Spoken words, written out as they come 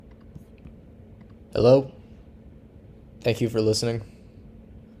Hello, thank you for listening.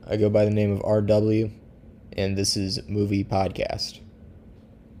 I go by the name of RW, and this is Movie Podcast.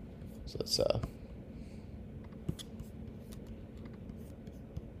 So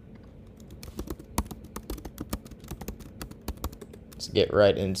let's get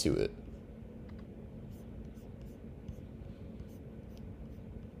right into it.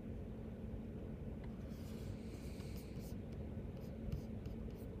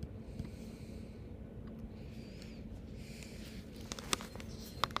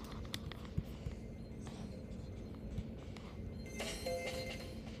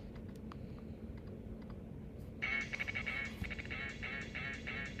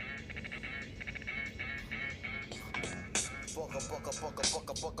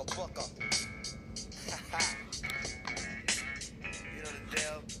 Bucka. You know the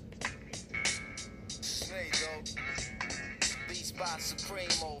deal. Straight though. Beats by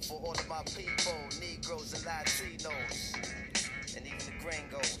Supremo for all of my people, Negroes and Latinos, and even the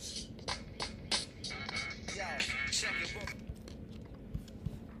gringos. Yo, check it.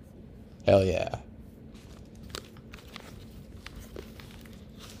 Hell yeah.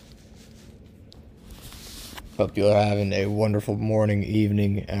 Hope you're having a wonderful morning,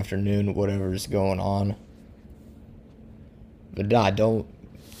 evening, afternoon, whatever's going on. But nah, don't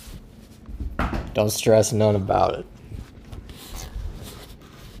stress none about it.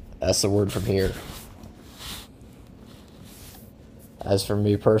 That's the word from here. As for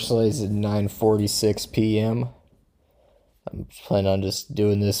me personally, it's at 9:46 p.m. I'm planning on just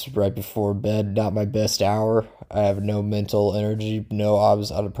doing this right before bed. Not my best hour. I have no mental energy. No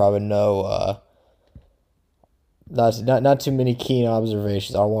obs. I probably no. Not too many keen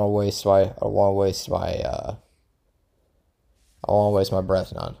observations. I don't want to waste my. I don't want to waste my. I don't want to waste my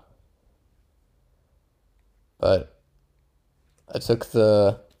breath none. But I took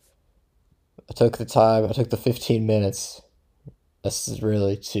the. I took the time. I took the 15 minutes. This is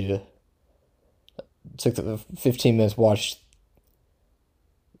really to. Took the 15 minutes. Watched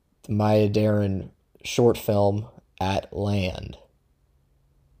the Maya Deren short film At Land.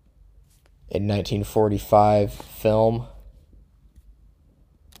 In 1945 film,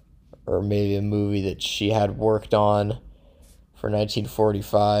 or maybe a movie that she had worked on for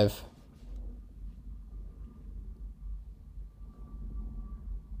 1945.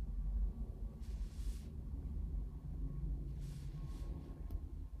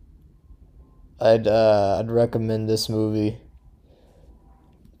 I'd recommend this movie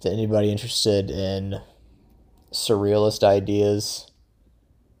to anybody interested in surrealist ideas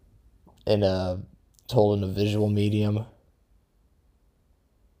in a told in a visual medium,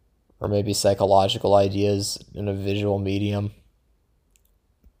 or maybe psychological ideas in a visual medium.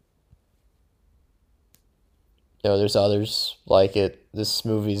 There's others like it. This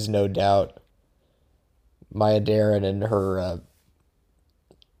movie's no doubt Maya Deren and her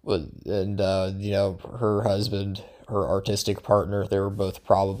her husband, her artistic partner. They were both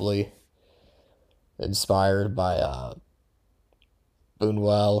probably inspired by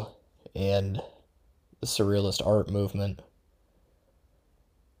Buñuel and the surrealist art movement.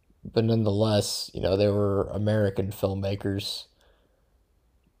 But nonetheless, they were American filmmakers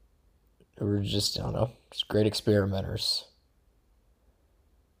who were just, I don't know, just great experimenters.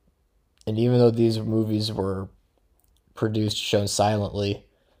 And even though these movies were produced, shown silently,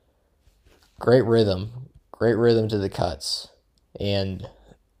 great rhythm to the cuts and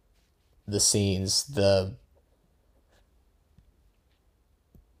the scenes, the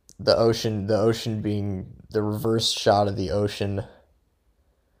ocean being the reverse shot of the ocean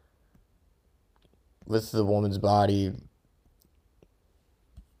with the woman's body.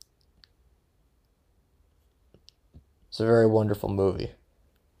 It's a very wonderful movie.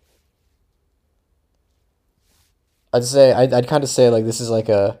 I'd kind of say like this is like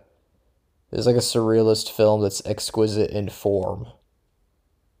a surrealist film that's exquisite in form.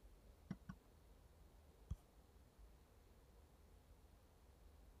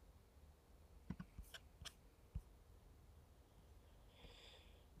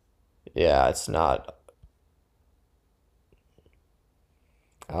 Yeah, it's not.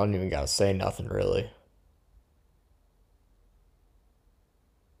 I don't even gotta say nothing really.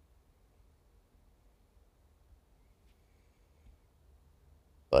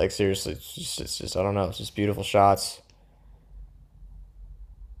 Like seriously, it's just I don't know. It's just beautiful shots.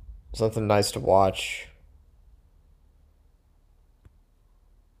 Something nice to watch.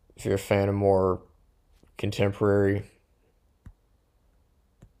 If you're a fan of more contemporary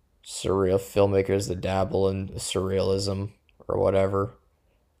surreal filmmakers that dabble in surrealism or whatever,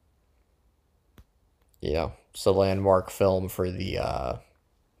 it's a landmark film for the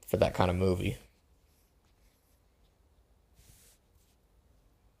for that kind of movie.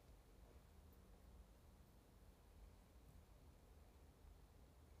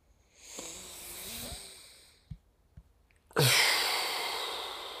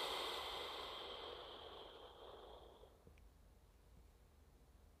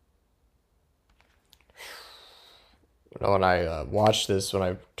 when I watched this, when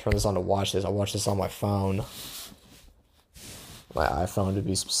I turned this on to watch this, I watched this on my phone, my iPhone to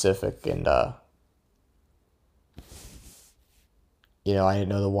be specific, and I didn't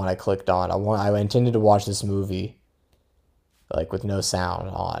know the one I clicked on. I intended to watch this movie like with no sound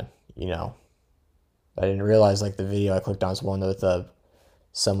on, I didn't realize like the video I clicked on was one that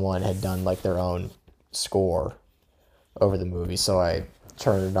someone had done like their own score over the movie, so I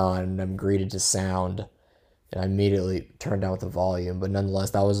turned it on and I'm greeted to sound, and I immediately turned down with the volume. But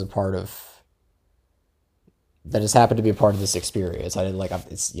nonetheless, that just happened to be a part of this experience. I didn't like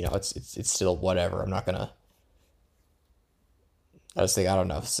it's still whatever. I'm not gonna. I just think I don't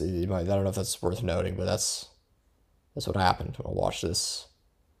know. I don't know if that's worth noting, but that's what happened when I watched this.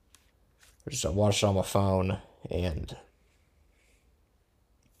 I watched it on my phone, and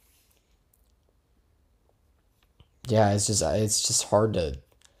yeah, it's just hard to.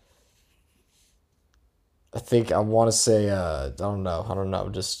 I think I want to say I don't know,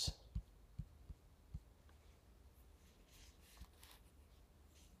 just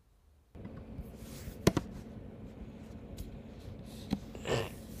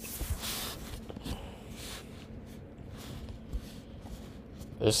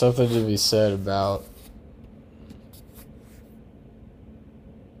there's something to be said about,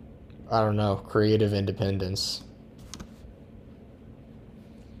 I don't know, creative independence.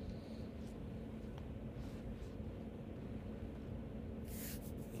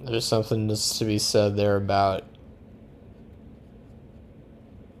 There's something just to be said there about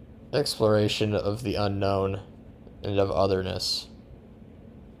exploration of the unknown and of otherness.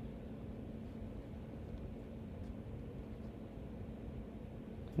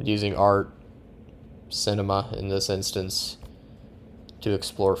 Using art, cinema in this instance, to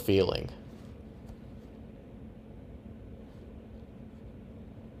explore feeling.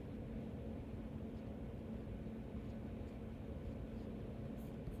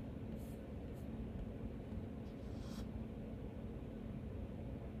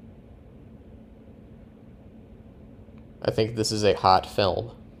 I think this is a hot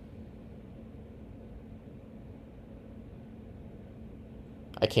film.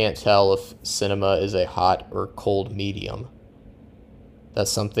 I can't tell if cinema is a hot or cold medium.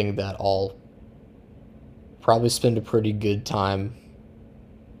 That's something that I'll probably spend a pretty good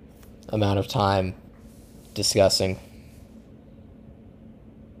amount of time discussing.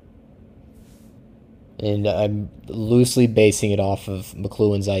 And I'm loosely basing it off of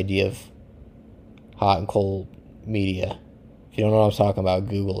McLuhan's idea of hot and cold media. If you don't know what I'm talking about,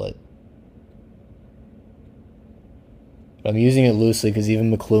 Google it. But I'm using it loosely because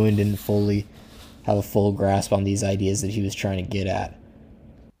even McLuhan didn't fully have a full grasp on these ideas that he was trying to get at.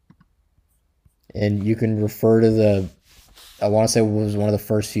 And you can refer to I want to say it was one of the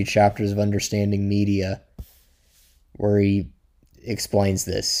first few chapters of Understanding Media, where he explains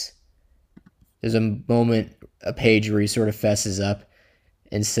this. There's a page where he sort of fesses up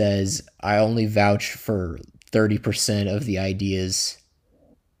and says, I only vouch for 30% of the ideas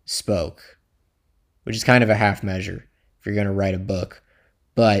spoke, which is kind of a half measure if you're going to write a book.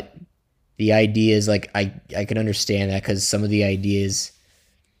 But the ideas, like, I can understand that because some of the ideas,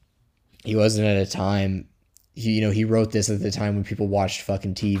 he wasn't at a time, he wrote this at the time when people watched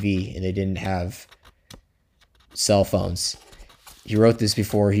fucking TV and they didn't have cell phones. He wrote this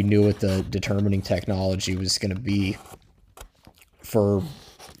before he knew what the determining technology was going to be for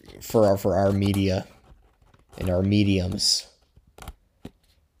our media and our mediums.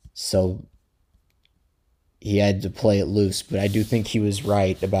 So he had to play it loose, but I do think he was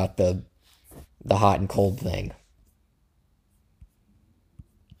right about the hot and cold thing.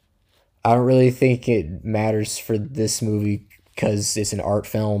 I don't really think it matters for this movie because it's an art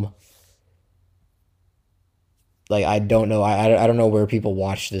film. Like, I don't know. I don't know where people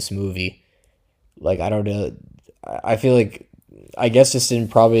watch this movie. Like, I don't know. I feel like, I guess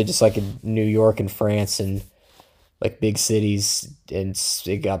probably just like in New York and France and like big cities, and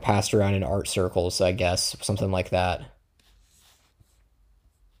it got passed around in art circles, I guess. Something like that.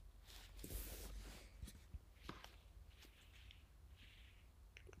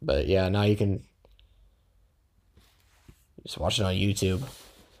 But yeah, now you can just watch it on YouTube.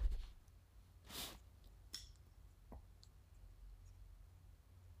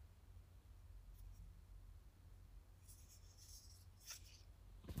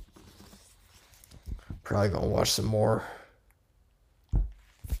 Probably gonna watch some more.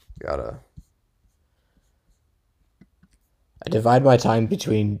 I divide my time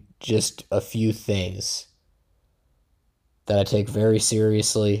between just a few things that I take very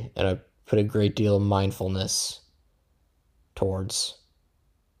seriously and I put a great deal of mindfulness towards.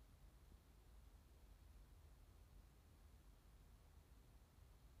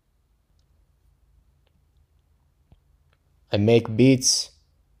 I make beats.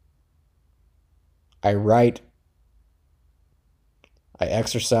 I write. I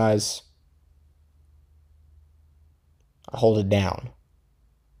exercise. I hold it down.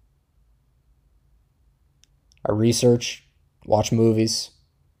 I research, watch movies.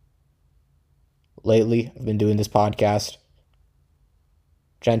 Lately, I've been doing this podcast,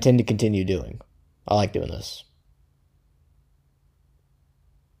 which I intend to continue doing. I like doing this.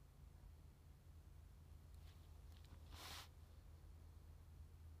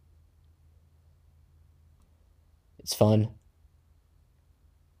 It's fun.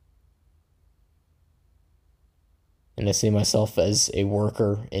 And I see myself as a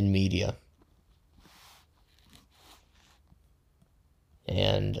worker in media.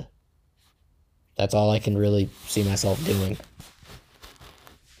 And that's all I can really see myself doing.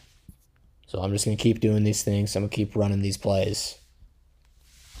 So I'm just going to keep doing these things. I'm going to keep running these plays.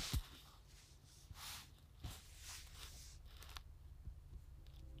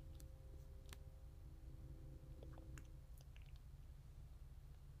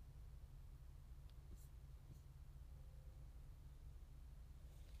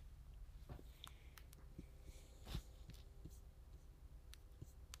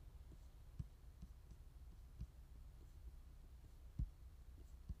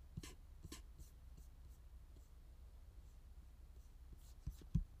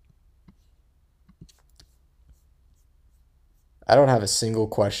 I don't have a single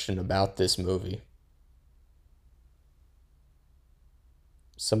question about this movie.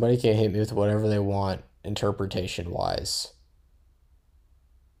 Somebody can hit me with whatever they want, interpretation wise.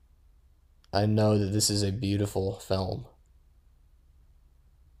 I know that this is a beautiful film.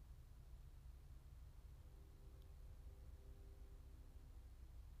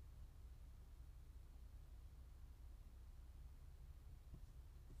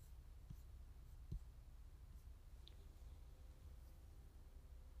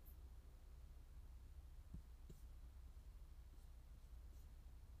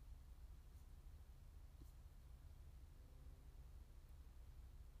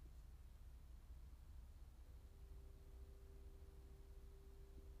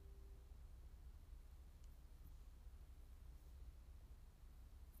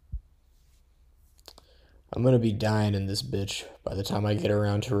 I'm gonna be dying in this bitch by the time I get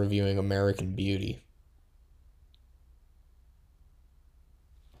around to reviewing American Beauty.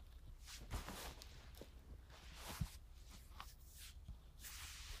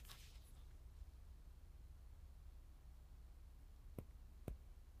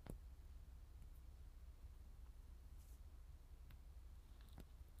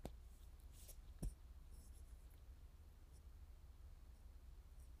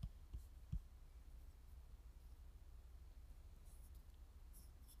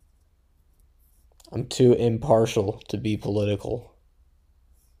 I'm too impartial to be political.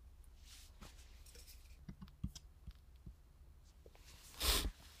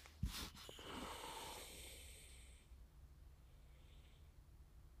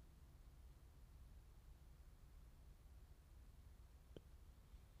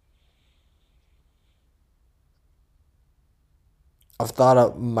 I've thought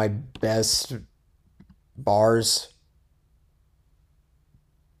of my best bars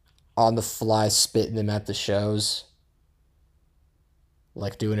on the fly, spitting them at the shows.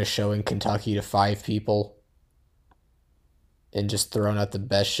 Like doing a show in Kentucky to 5 people and just throwing out the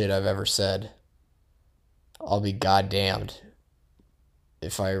best shit I've ever said. I'll be goddamned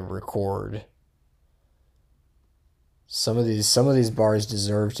if I record. Some of these bars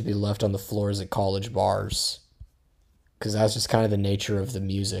deserve to be left on the floors at college bars. Because that's just kind of the nature of the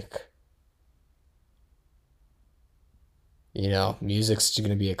music. You know, music's going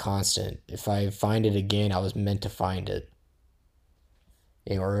to be a constant. If I find it again, I was meant to find it.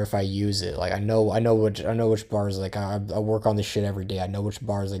 You know, or if I use it, like I know which bars. Like I work on this shit every day. I know which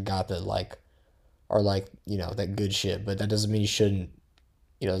bars I got that like are like that good shit. But that doesn't mean you shouldn't.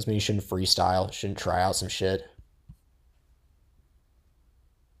 Doesn't mean you shouldn't freestyle. Shouldn't try out some shit.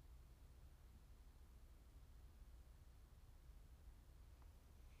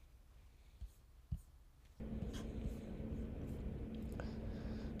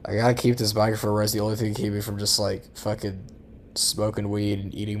 I gotta keep this microphone right. It's the only thing to keep me from just like fucking smoking weed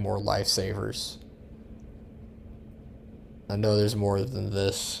and eating more lifesavers. I know there's more than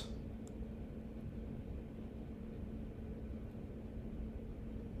this.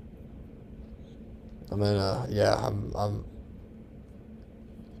 Yeah,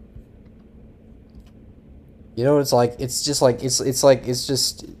 you know what it's like? It's just like, it's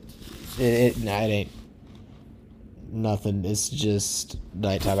just, nah, it ain't nothing. It's just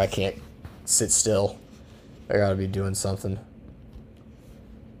nighttime. I can't sit still. I gotta be doing something.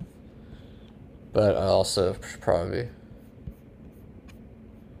 But I also should probably...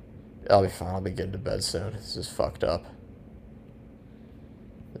 I'll be fine. I'll be getting to bed soon. This is fucked up.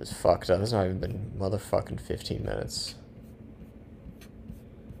 It's fucked up. It's not even been motherfucking 15 minutes.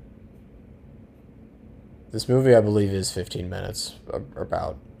 This movie, I believe, is 15 minutes.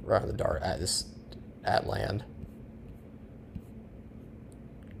 About around the dark at land.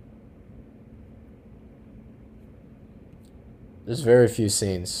 There's very few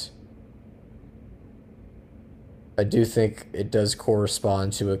scenes. I do think it does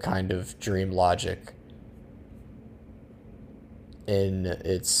correspond to a kind of dream logic in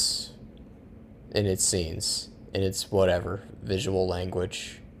its scenes, in its whatever visual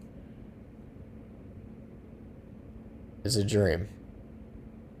language. Is a dream,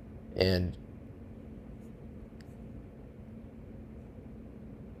 and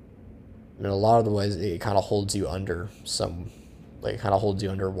in a lot of the ways it kind of holds you under some, like, kind of holds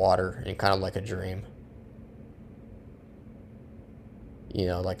you underwater and kind of like a dream. You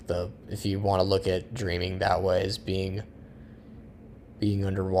know, like if you want to look at dreaming that way as being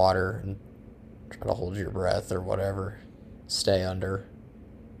underwater and try to hold your breath or whatever, stay under.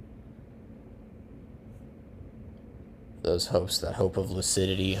 Those hopes, that hope of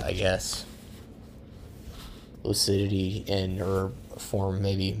lucidity, I guess. Lucidity or form,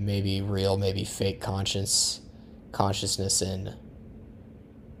 maybe real, maybe fake consciousness in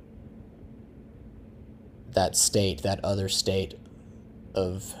that state, that other state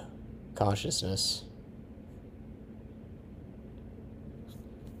of consciousness.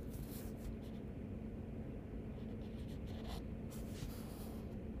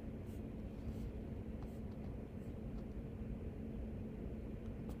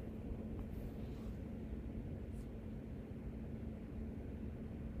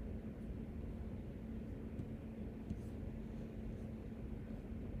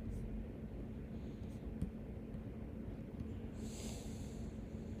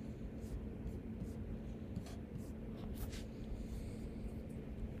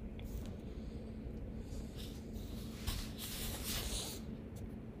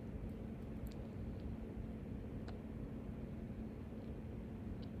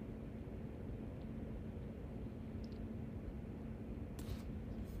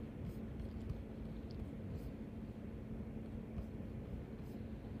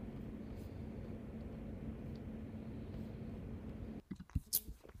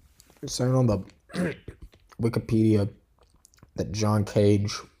 Saying on the Wikipedia that John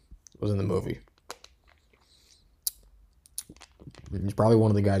Cage was in the movie. He's probably one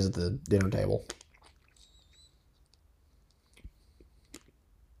of the guys at the dinner table.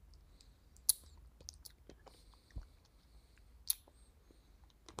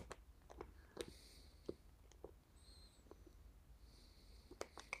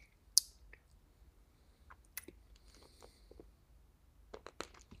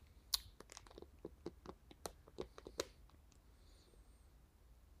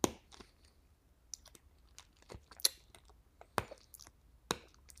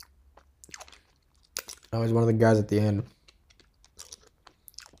 Oh, he's one of the guys at the end.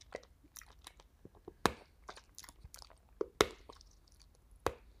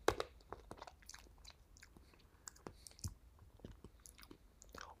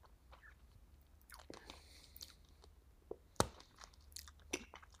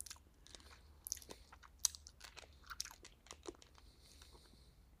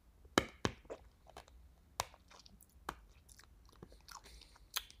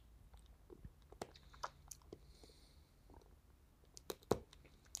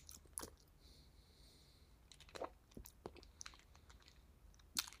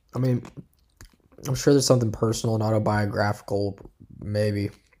 I mean, I'm sure there's something personal and autobiographical, maybe,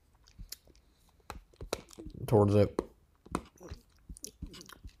 towards it.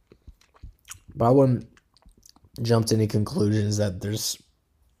 But I wouldn't jump to any conclusions that there's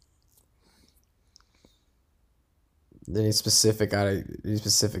any specific.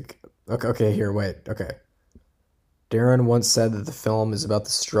 Okay, here, wait. Okay. Darren once said that the film is about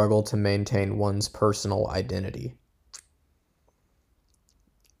the struggle to maintain one's personal identity.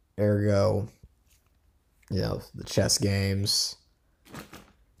 Ergo, the chess games,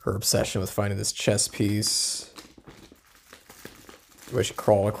 her obsession with finding this chess piece, the way she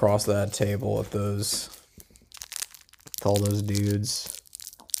crawled across that table with all those dudes,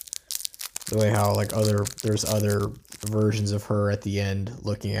 the way how there's other versions of her at the end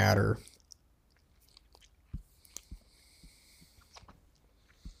looking at her.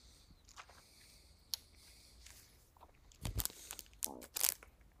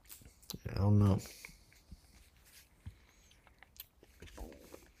 I don't know.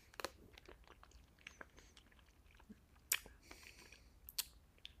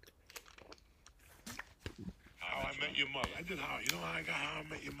 Met Your Mother. I did How. You know how I got How I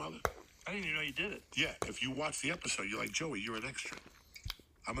Met Your Mother? I didn't even know you did it. Yeah, if you watch the episode, you're like, Joey, you're an extra.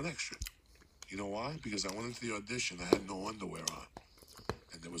 I'm an extra. You know why? Because I went into the audition, I had no underwear on.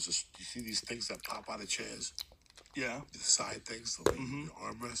 And there was this, you see these things that pop out of chairs? Yeah. The side things, the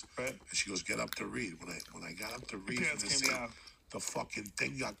armrest. Right. And she goes, get up to read. When I got up to read, the fucking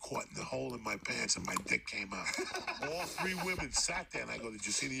thing got caught in the hole in my pants and my dick came out. All three women sat there and I go, did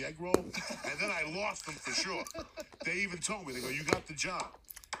you see the egg roll? And then I lost them for sure. They even told me, they go, you got the job.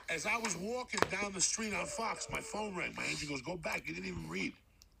 As I was walking down the street on Fox, my phone rang. My agent goes, go back. You didn't even read.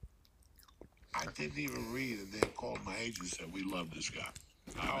 I didn't even read, and they called my agent and said, we love this guy.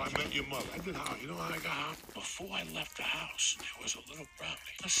 How I Met Your Mother. I did How. You know how I got How? Before I left the house, there was a little brownie.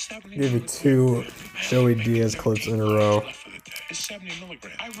 A 70 Give me two Joey Diaz clips in a row. It's 70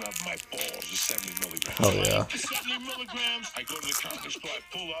 milligrams. I rub my balls at 70 milligrams. Oh, yeah. 70 milligrams. I go to the comedy store, I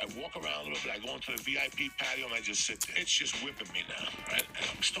pull up, I walk around a little bit, I go into the VIP patio, and I just sit there. It's just whipping me now, right? And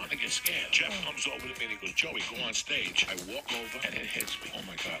I'm starting to get scared. Jeff comes over to me and he goes, Joey, go on stage. I walk over and it hits me. Oh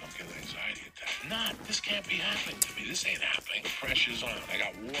my God, I'm getting an anxiety attack. Nah, this can't be happening to me. This ain't happening. The pressure's on. I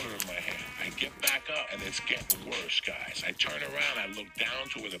got water in my hand. I get back up and it's getting worse, guys. I turn around, I look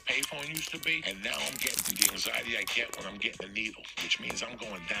down to where the payphone used to be, and now I'm getting the anxiety I get when I'm getting a needle, which means I'm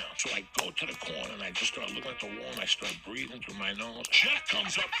going down. So I go to the corner and I just start looking at the wall and I start breathing through my nose. Jeff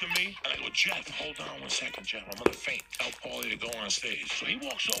comes up to me and I go, Jeff, hold on 1 second, Jeff. I'm gonna faint. Tell Paulie to go on stage. So he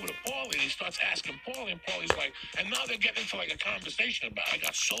walks over to Paulie and he starts asking Paulie, and Paulie's like, and now they're getting into like a conversation about it. I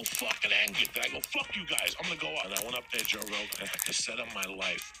got so fucking angry that I go, fuck you guys. I'm gonna go out. And I went up there, Joe Rogan, and I had to set up my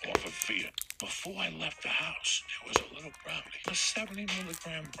life off of fear. Before I left the house, there was a little brownie, a 70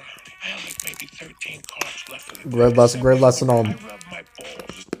 milligram brownie. I had like maybe 13 carbs left for the day. Great lesson on I rubbed my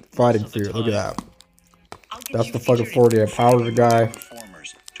balls. fighting fear. Look at that. That's the fucking 48 Power guy.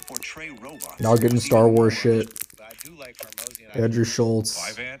 Now getting Star Wars shit. Andrew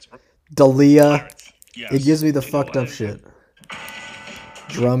Schultz. Dalia. It gives me the fucked up shit.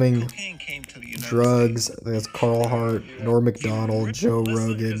 Drumming. Drugs. That's Carl Hart. Norm Macdonald. Joe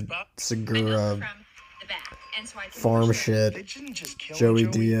Rogan. Segura. Farm shit. Joey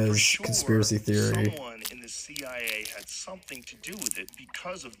Diaz. Conspiracy theory. Someone in the CIA had something to do with it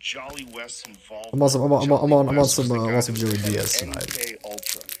because of Jolly West's involvement. I'm on some Joey Diaz tonight. MK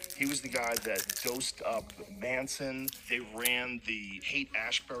Ultra. He was the guy that dosed up Manson. They ran the Haight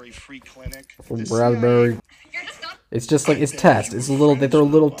Ashbury Free Clinic. From Bradbury. It's just like, it's tests. It's a little, they throw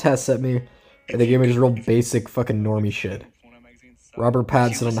little tests at me, and they gave me just real basic fucking normie shit. Robert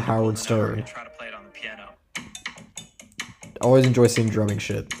Pattinson on the Howard Stern. I always enjoy seeing drumming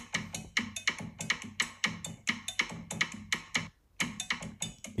shit.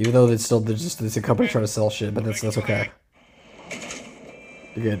 Even though it's a company trying to sell shit, but that's okay.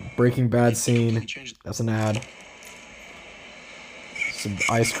 You get Breaking Bad scene. That's an ad. Some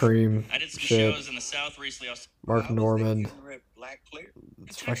ice cream shit. Mark Norman.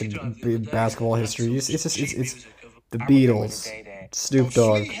 It's fucking basketball history. It's the Beatles. Snoop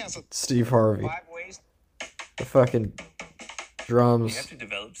Dogg. Steve Harvey. The fucking drums.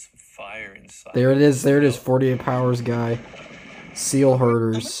 There it is. 48 Powers guy. Seal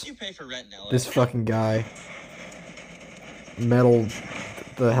Herders. This fucking guy. Metal.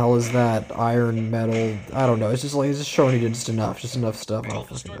 The hell is that? Iron Metal. I don't know. It's just showing you just enough stuff. I don't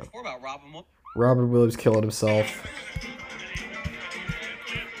fucking know. Robin Williams killing himself.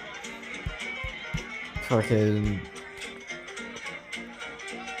 Fucking.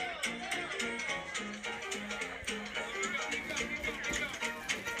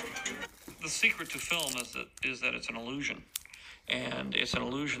 The secret to film is that it's an illusion. And it's an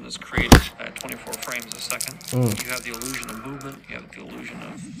illusion that's created at 24 frames a second. You have the illusion of movement, you have the illusion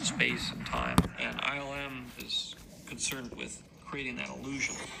of space and time. And ILM is concerned with creating that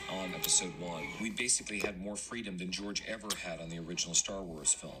illusion. On episode 1, we basically had more freedom than George ever had on the original Star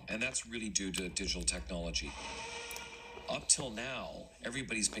Wars film. And that's really due to digital technology. Up till now,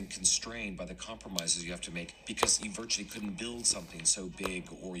 everybody's been constrained by the compromises you have to make because you virtually couldn't build something so big,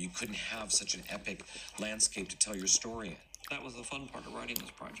 or you couldn't have such an epic landscape to tell your story in. That was the fun part of writing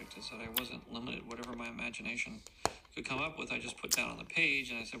this project, is that I wasn't limited. Whatever my imagination could come up with, I just put down on the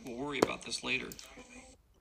page, and I said, we'll worry about this later.